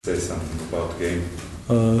Say something about the game.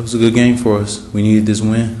 It was a good game for us. We needed this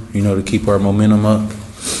win, to keep our momentum up.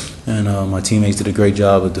 And my teammates did a great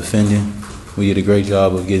job of defending. We did a great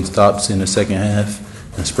job of getting stops in the second half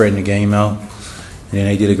and spreading the game out. And then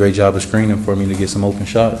they did a great job of screening for me to get some open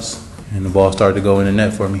shots. And the ball started to go in the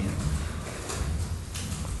net for me.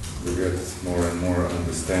 We get more and more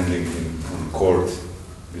understanding on court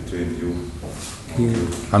between you.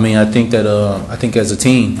 I think as a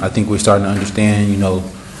team, we're starting to understand,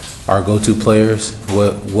 our go-to players,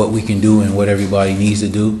 what we can do and what everybody needs to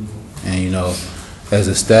do. And, as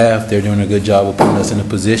a staff, they're doing a good job of putting us in a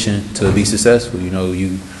position to be successful.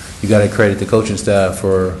 You got to credit the coaching staff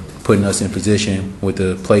for putting us in position with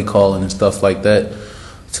the play calling and stuff like that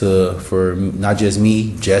for not just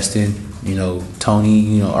me, Justin,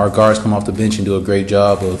 Tony, our guards come off the bench and do a great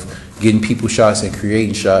job of getting people shots and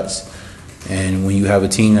creating shots. And when you have a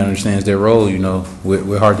team that understands their role,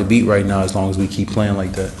 we're hard to beat right now as long as we keep playing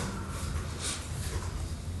like that.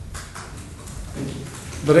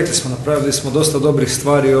 Rekli smo, napravili smo dosta dobrih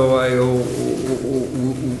stvari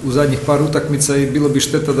u zadnjih par utakmica i bilo bi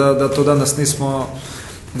šteta da to danas nismo,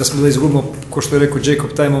 da izgubimo, ko što je rekao Jacob,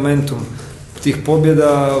 taj momentum tih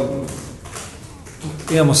pobjeda.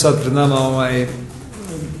 Imamo sad pred nama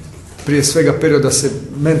prije svega period da se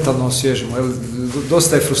mentalno osvježimo.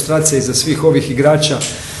 Dosta je frustracija iza svih ovih igrača,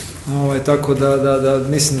 tako da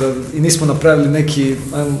mislim da i nismo napravili neki,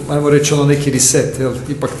 ajmo reći neki reset.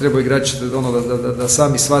 Ipak treba igrači da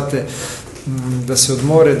sami shvate, da se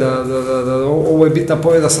odmore, da ovo je bitna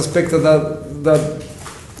pobjeda s aspekta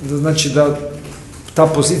znači da ta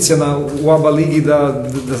pozicija u ABA ligi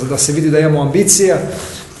da se vidi da imamo ambicija,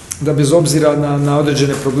 da bez obzira na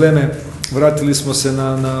određene probleme vratili smo se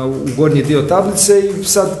u gornji dio tablice i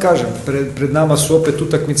sad kažem, pred nama su opet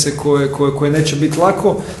utakmice koje neće biti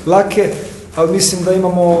lake, ali mislim da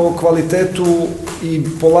imamo kvalitetu i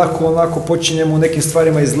polako onako počinjemo u nekim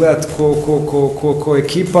stvarima izgledati ko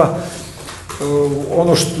ekipa.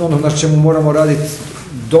 Ono na čemu moramo raditi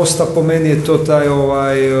dosta po meni je to taj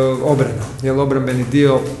obrana, obrambeni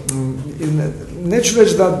dio. Neću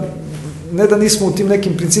reći ne da nismo u tim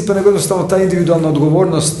nekim principima, nego jednostavno ta individualna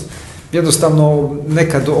odgovornost. Jednostavno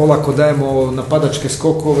nekad olako dajemo napadačke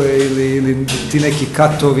skokove ili ti neki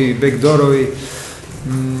katovi, backdoorovi,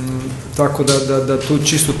 tako da tu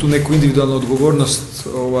čisto tu neku individualnu odgovornost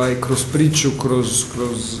kroz priču, kroz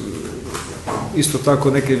isto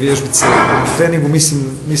tako neke vježbice u treningu,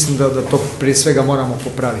 mislim da to prije svega moramo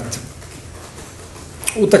popraviti.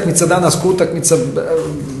 Utakmica danas ko utakmica,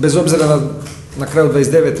 bez obzira na kraju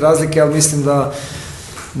 29 razlike, ali mislim da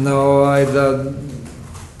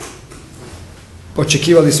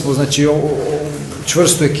očekivali smo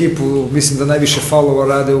čvrstu ekipu, mislim da najviše faulova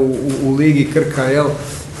rade u ligi Krka,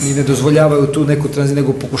 i ne dozvoljavaju tu neku tranziciju,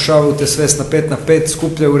 nego pokušavaju te svest na 5-5,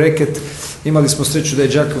 skupljaju reket. Imali smo sreću da je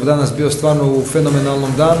Đakob danas bio stvarno u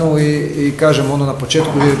fenomenalnom danu i kažem, na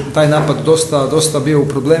početku je taj napad dosta bio u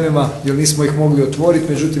problemima, jer nismo ih mogli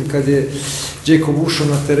otvoriti, međutim kad je Đakob ušao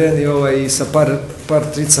na teren i sa par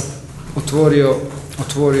trica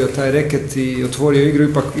otvorio taj reket i otvorio igru,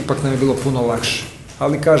 ipak nam je bilo puno lakše.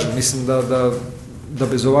 Ali kažem, mislim da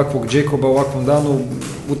bez ovakvog Jacoba u ovakvom danu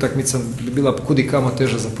utakmica bi bila kudikamo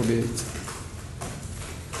teža za pobijediti.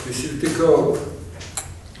 Misliš ti kao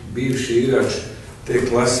bivši igrač te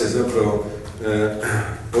klase zapravo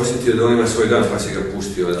osjetio da on ima svoj dan pa si ga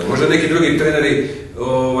pustio? Možda neki drugi treneri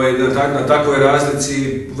na takvoj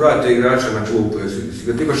razlici vrate igrača na klupu, si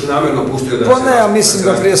ga ti baš namjerno pustio da se... Pa ne, ja mislim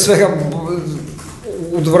da prije svega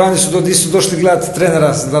u dvorani nisu došli gledati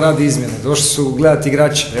trenera da radi izmjene, došli su gledati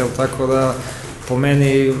igrača, tako da po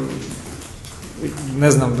meni,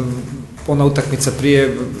 ne znam, ona utakmica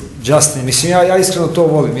prije Justin, mislim, ja iskreno to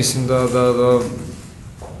volim, mislim da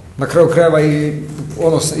na kraju krajeva i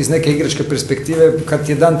iz neke igračke perspektive, kad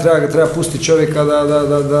je dan treba pustiti čovjeka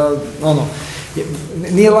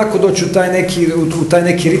nije lako doći u taj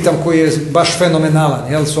neki ritam koji je baš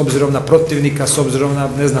fenomenalan, s obzirom na protivnika, s obzirom na,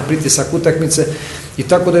 pritisak utakmice, i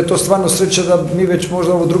tako da je to stvarno sreća da mi već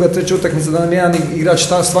možda ovo druga, treća utakmica, da nam jedan igrač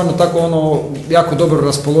stvarno tako jako dobro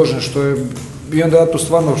raspoložen, što je, i onda ja tu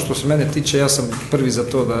stvarno, što se mene tiče, ja sam prvi za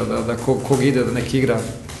to da kog ide, da neki igra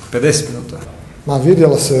 50 minuta.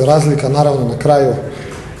 Vidjela se razlika, naravno na kraju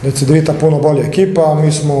da je Cedevita puno bolja ekipa,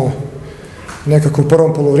 mi smo nekako u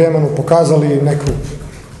prvom poluvremenu pokazali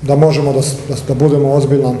da možemo da budemo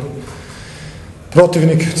ozbiljan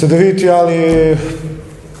protivnik Cedeviti, ali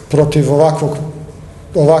protiv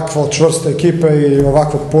ovakvo čvrste ekipe i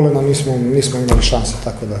ovakvog Pullena nismo imali šanse,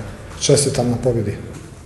 tako da čestitam na pobjedi.